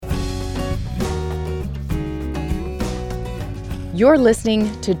You're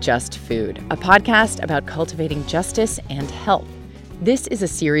listening to Just Food, a podcast about cultivating justice and health. This is a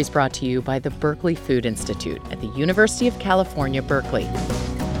series brought to you by the Berkeley Food Institute at the University of California, Berkeley.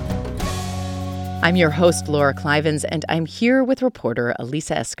 I'm your host, Laura Clivens, and I'm here with reporter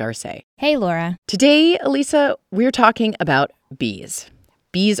Elisa Escarce. Hey, Laura. Today, Elisa, we're talking about bees.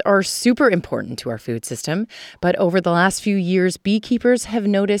 Bees are super important to our food system, but over the last few years, beekeepers have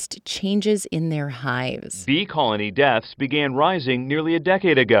noticed changes in their hives. Bee colony deaths began rising nearly a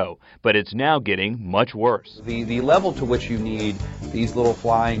decade ago, but it's now getting much worse. The level to which you need these little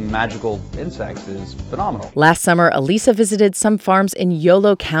flying magical insects is phenomenal. Last summer, Elisa visited some farms in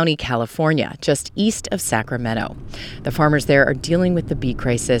Yolo County, California, just east of Sacramento. The farmers there are dealing with the bee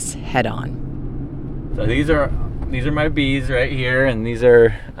crisis head on. So these are my bees right here, and these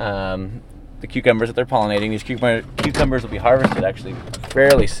are the cucumbers that they're pollinating. These cucumbers will be harvested actually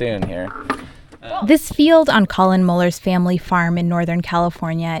fairly soon here. This field on Colin Muller's family farm in Northern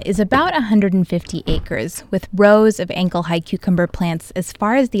California is about 150 acres, with rows of ankle-high cucumber plants as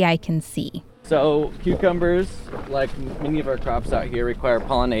far as the eye can see. So cucumbers, like many of our crops out here, require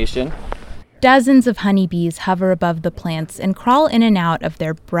pollination. Dozens of honeybees hover above the plants and crawl in and out of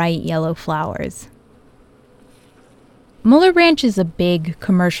their bright yellow flowers. Muller Ranch is a big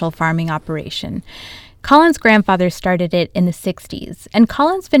commercial farming operation. Colin's grandfather started it in the 60s, and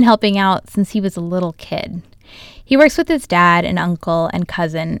Colin's been helping out since he was a little kid. He works with his dad and uncle and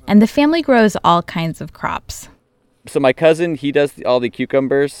cousin, and the family grows all kinds of crops. So my cousin, he does all the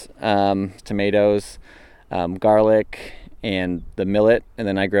cucumbers, tomatoes, garlic, and the millet, and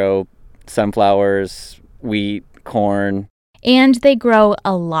then I grow sunflowers, wheat, corn. And they grow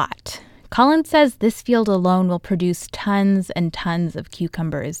a lot. Colin says this field alone will produce tons and tons of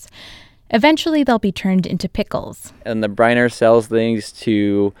cucumbers. Eventually, they'll be turned into pickles. And the briner sells things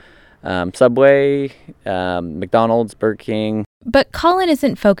to Subway, McDonald's, Burger King. But Colin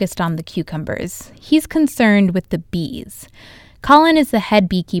isn't focused on the cucumbers. He's concerned with the bees. Colin is the head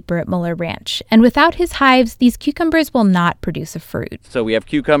beekeeper at Muller Ranch, and without his hives, these cucumbers will not produce a fruit. So we have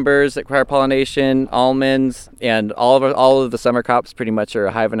cucumbers that require pollination, almonds, and all of the summer crops pretty much are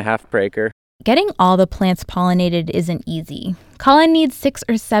a hive and a half per acre. Getting all the plants pollinated isn't easy. Colin needs 6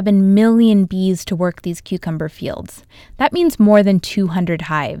 or 7 million bees to work these cucumber fields. That means more than 200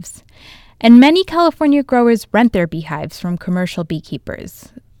 hives. And many California growers rent their beehives from commercial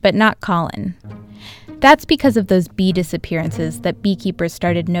beekeepers, but not Colin. That's because of those bee disappearances that beekeepers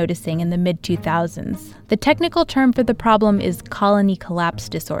started noticing in the mid-2000s. The technical term for the problem is colony collapse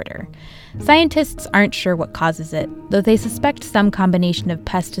disorder. Scientists aren't sure what causes it, though they suspect some combination of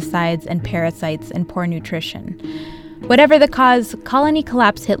pesticides and parasites and poor nutrition. Whatever the cause, colony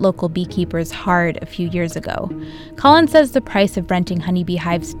collapse hit local beekeepers hard a few years ago. Colin says the price of renting honeybee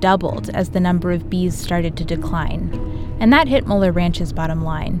hives doubled as the number of bees started to decline. And that hit Muller Ranch's bottom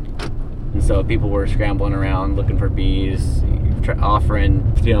line. And so people were scrambling around looking for bees, offering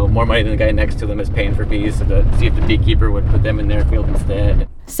more money than the guy next to them is paying for bees, so to see if the beekeeper would put them in their field instead.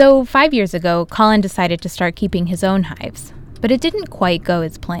 So 5 years ago, Colin decided to start keeping his own hives, but it didn't quite go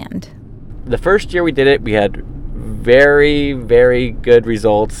as planned. The first year we did it, we had very, very good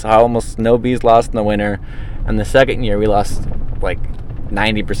results. Almost no bees lost in the winter. And the second year, we lost like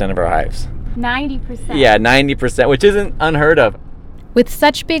 90% of our hives. 90%? Yeah, 90%, which isn't unheard of. With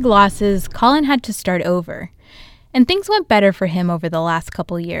such big losses, Colin had to start over. And things went better for him over the last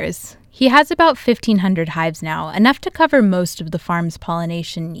couple years. He has about 1,500 hives now, enough to cover most of the farm's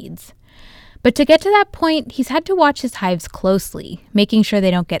pollination needs. But to get to that point, he's had to watch his hives closely, making sure they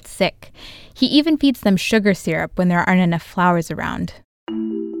don't get sick. He even feeds them sugar syrup when there aren't enough flowers around.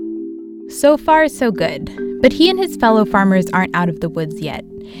 So far, so good. But he and his fellow farmers aren't out of the woods yet.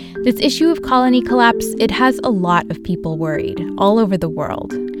 This issue of colony collapse, it has a lot of people worried, all over the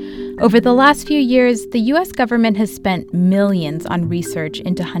world. Over the last few years, the U.S. government has spent millions on research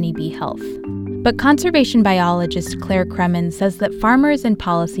into honeybee health. But conservation biologist Claire Kremen says that farmers and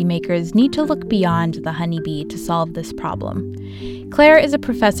policymakers need to look beyond the honeybee to solve this problem. Claire is a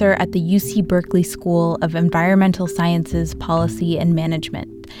professor at the UC Berkeley School of Environmental Sciences, Policy, and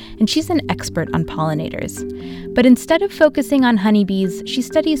Management, and she's an expert on pollinators. But instead of focusing on honeybees, she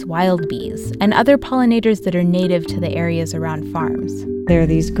studies wild bees and other pollinators that are native to the areas around farms. There are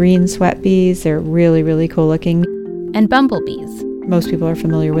these green sweat bees. They're really, really cool looking. And bumblebees. Most people are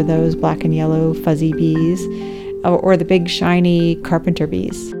familiar with those black and yellow fuzzy bees, or the big shiny carpenter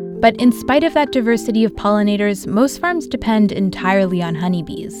bees. But in spite of that diversity of pollinators, most farms depend entirely on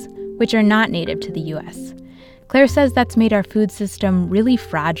honeybees, which are not native to the U.S. Claire says that's made our food system really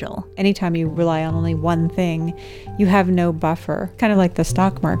fragile. Anytime you rely on only one thing, you have no buffer. Kind of like the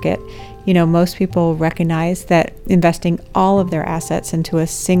stock market. Most people recognize that investing all of their assets into a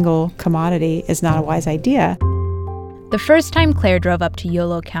single commodity is not a wise idea. The first time Claire drove up to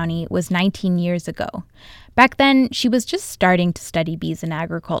Yolo County was 19 years ago. Back then, she was just starting to study bees and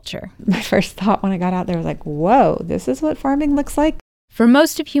agriculture. My first thought when I got out there was like, whoa, this is what farming looks like? For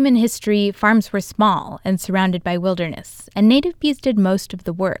most of human history, farms were small and surrounded by wilderness, and native bees did most of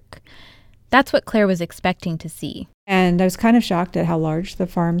the work. That's what Claire was expecting to see. And I was kind of shocked at how large the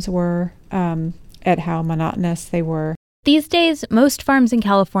farms were, at how monotonous they were. These days, most farms in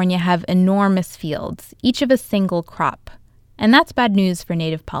California have enormous fields, each of a single crop. And that's bad news for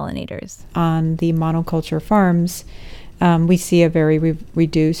native pollinators. On the monoculture farms, we see a very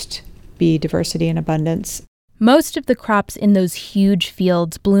reduced bee diversity and abundance. Most of the crops in those huge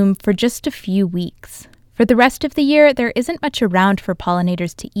fields bloom for just a few weeks. For the rest of the year, there isn't much around for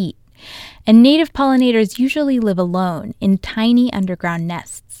pollinators to eat. And native pollinators usually live alone in tiny underground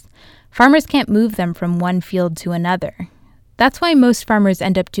nests. Farmers can't move them from one field to another. That's why most farmers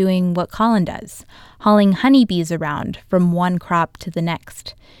end up doing what Colin does, hauling honeybees around from one crop to the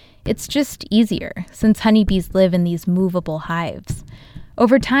next. It's just easier, since honeybees live in these movable hives.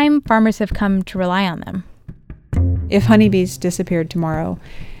 Over time, farmers have come to rely on them. If honeybees disappeared tomorrow,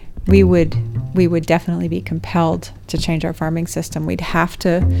 we would definitely be compelled to change our farming system. We'd have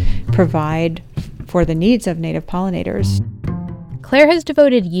to provide for the needs of native pollinators. Claire has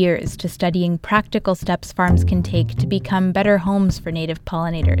devoted years to studying practical steps farms can take to become better homes for native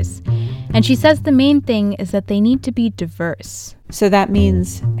pollinators. And she says the main thing is that they need to be diverse. So that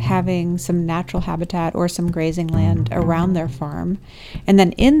means having some natural habitat or some grazing land around their farm. And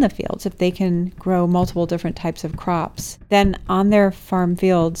then in the fields, if they can grow multiple different types of crops, then on their farm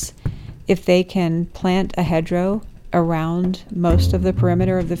fields, if they can plant a hedgerow around most of the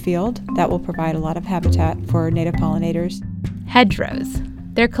perimeter of the field, that will provide a lot of habitat for native pollinators. Hedgerows.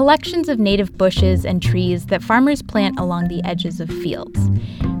 They're collections of native bushes and trees that farmers plant along the edges of fields.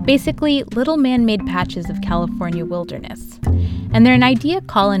 Basically, little man-made patches of California wilderness. And they're an idea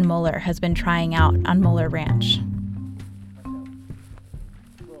Colin Moeller has been trying out on Moeller Ranch.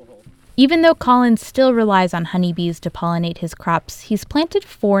 Even though Colin still relies on honeybees to pollinate his crops, he's planted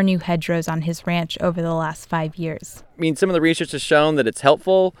 4 new hedgerows on his ranch over the last 5 years. I mean, some of the research has shown that it's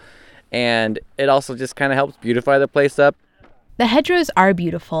helpful, and it also just kind of helps beautify the place up. The hedgerows are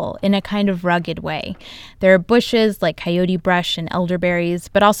beautiful in a kind of rugged way. There are bushes like coyote brush and elderberries,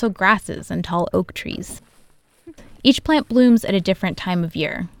 but also grasses and tall oak trees. Each plant blooms at a different time of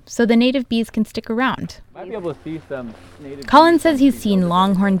year, so the native bees can stick around. Might be able to see some native Colin says he's seen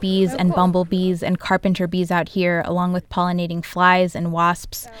longhorn bees and bumblebees and carpenter bees out here, along with pollinating flies and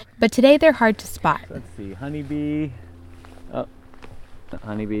wasps, but today they're hard to spot. Let's see, honeybee. Oh,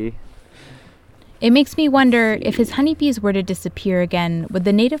 honeybee. It makes me wonder, if his honeybees were to disappear again, would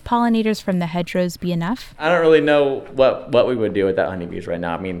the native pollinators from the hedgerows be enough? I don't really know what we would do without honeybees right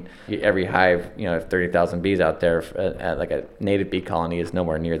now. I mean, every hive, if 30,000 bees out there, like a native bee colony is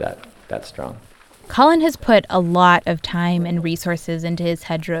nowhere near that strong. Colin has put a lot of time and resources into his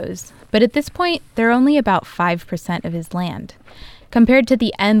hedgerows, but at this point, they're only about 5% of his land. Compared to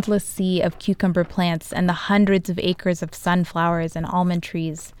the endless sea of cucumber plants and the hundreds of acres of sunflowers and almond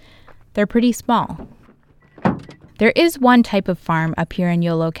trees, they're pretty small. There is one type of farm up here in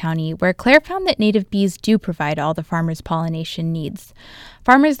Yolo County where Claire found that native bees do provide all the farmers' pollination needs.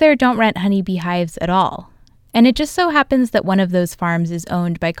 Farmers there don't rent honeybee hives at all. And it just so happens that one of those farms is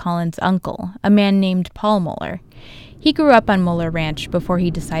owned by Colin's uncle, a man named Paul Moeller. He grew up on Moeller Ranch before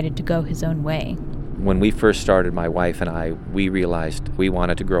he decided to go his own way. When we first started, my wife and I, we realized we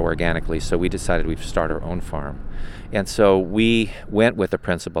wanted to grow organically, so we decided we'd start our own farm. And so we went with the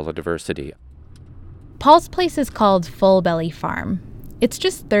principle of diversity. Paul's place is called Full Belly Farm. It's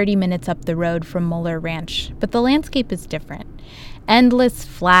just 30 minutes up the road from Moeller Ranch, but the landscape is different. Endless,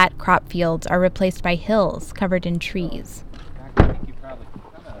 flat crop fields are replaced by hills covered in trees.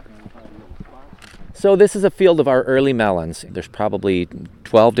 So this is a field of our early melons. There's probably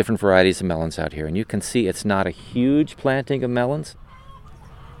 12 different varieties of melons out here, and you can see it's not a huge planting of melons.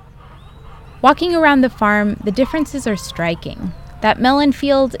 Walking around the farm, the differences are striking. That melon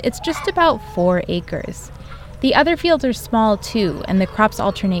field, it's just about 4 acres. The other fields are small too, and the crops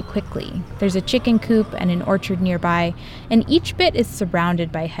alternate quickly. There's a chicken coop and an orchard nearby, and each bit is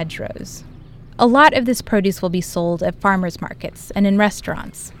surrounded by hedgerows. A lot of this produce will be sold at farmers markets and in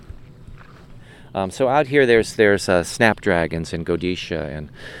restaurants. So out here, there's snapdragons and godetia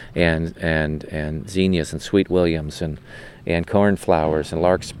and zinnias and sweet williams and cornflowers and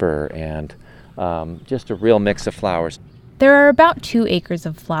larkspur and just a real mix of flowers. There are about 2 acres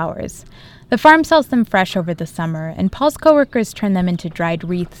of flowers. The farm sells them fresh over the summer, and Paul's coworkers turn them into dried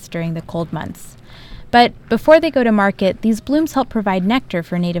wreaths during the cold months. But before they go to market, these blooms help provide nectar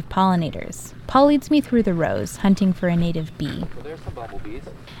for native pollinators. Paul leads me through the rows, hunting for a native bee. So there's some bumblebees.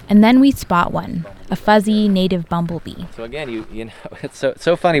 And then we spot one, a fuzzy native bumblebee. So again, you know, it's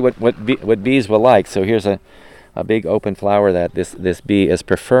so funny what bees will like. So here's a big open flower that this bee is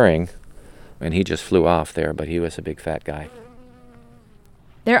preferring, and he just flew off there, but he was a big fat guy.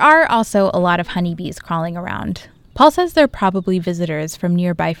 There are also a lot of honeybees crawling around. Paul says they're probably visitors from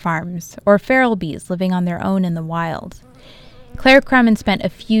nearby farms or feral bees living on their own in the wild. Claire Crummins spent a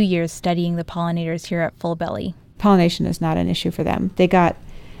few years studying the pollinators here at Full Belly. Pollination is not an issue for them. They got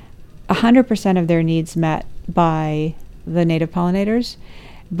 100% of their needs met by the native pollinators,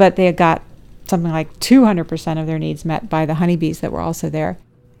 but they got something like 200% of their needs met by the honeybees that were also there.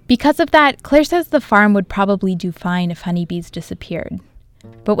 Because of that, Claire says the farm would probably do fine if honeybees disappeared.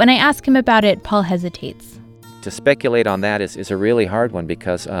 But when I ask him about it, Paul hesitates. To speculate on that is a really hard one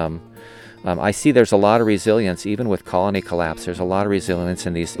because I see there's a lot of resilience, even with colony collapse, there's a lot of resilience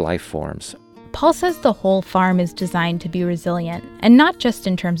in these life forms. Paul says the whole farm is designed to be resilient, and not just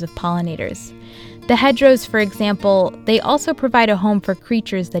in terms of pollinators. The hedgerows, for example, they also provide a home for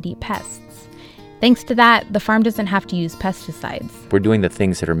creatures that eat pests. Thanks to that, the farm doesn't have to use pesticides. We're doing the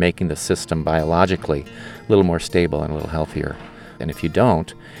things that are making the system biologically a little more stable and a little healthier. And if you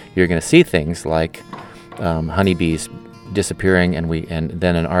don't, you're going to see things like honeybees disappearing, and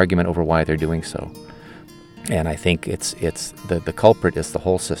then an argument over why they're doing so. And I think it's the culprit is the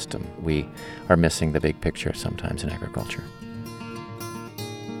whole system. We are missing the big picture sometimes in agriculture.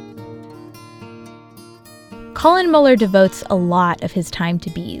 Colin Muller devotes a lot of his time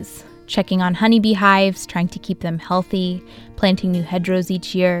to bees, checking on honeybee hives, trying to keep them healthy, planting new hedgerows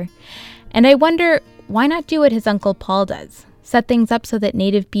each year. And I wonder, why not do what his uncle Paul does? Set things up so that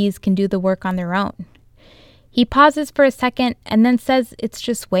native bees can do the work on their own. He pauses for a second and then says it's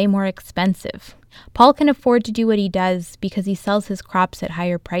just way more expensive. Paul can afford to do what he does because he sells his crops at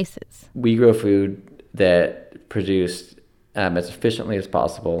higher prices. We grow food that produced as efficiently as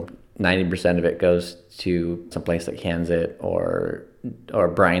possible. 90% of it goes to someplace that cans it or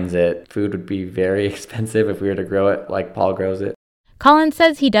brines it. Food would be very expensive if we were to grow it like Paul grows it. Colin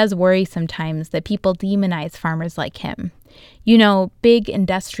says he does worry sometimes that people demonize farmers like him. You know, big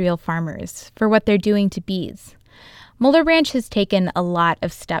industrial farmers, for what they're doing to bees. Muller Ranch has taken a lot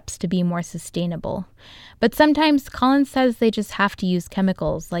of steps to be more sustainable. But sometimes Colin says they just have to use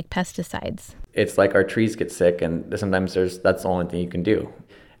chemicals like pesticides. It's like our trees get sick, and sometimes that's the only thing you can do.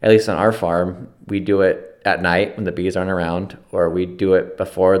 At least on our farm, we do it at night when the bees aren't around, or we do it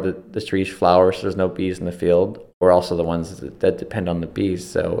before the trees flower so there's no bees in the field. We're also the ones that depend on the bees,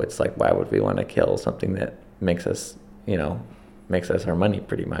 so it's like, why would we want to kill something that makes us our money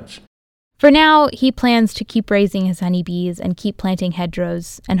pretty much? For now, he plans to keep raising his honeybees and keep planting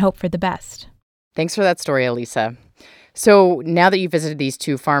hedgerows and hope for the best. Thanks for that story, Elisa. So now that you've visited these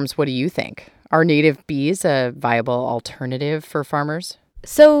two farms, what do you think? Are native bees a viable alternative for farmers?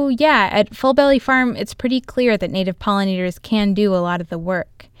 So yeah, at Full Belly Farm, it's pretty clear that native pollinators can do a lot of the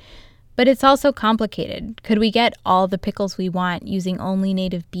work. But it's also complicated. Could we get all the pickles we want using only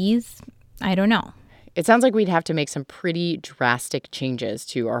native bees? I don't know. It sounds like we'd have to make some pretty drastic changes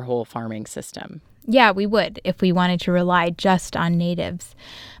to our whole farming system. Yeah, we would if we wanted to rely just on natives.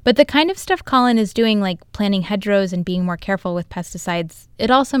 But the kind of stuff Colin is doing, like planting hedgerows and being more careful with pesticides,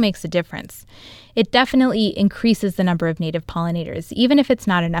 it also makes a difference. It definitely increases the number of native pollinators, even if it's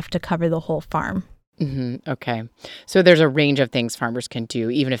not enough to cover the whole farm. Mm-hmm. Okay. So there's a range of things farmers can do,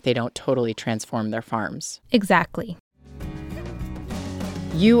 even if they don't totally transform their farms. Exactly.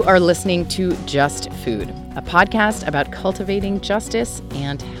 You are listening to Just Food, a podcast about cultivating justice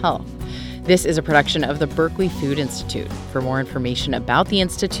and health. This is a production of the Berkeley Food Institute. For more information about the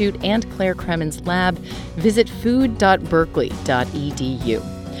Institute and Claire Crummins' lab, visit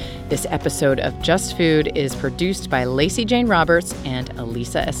food.berkeley.edu. This episode of Just Food is produced by Lacey Jane Roberts and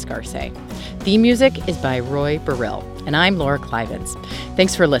Elisa Escarce. Theme music is by Roy Burrell, and I'm Laura Clivens.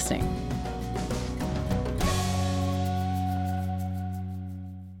 Thanks for listening.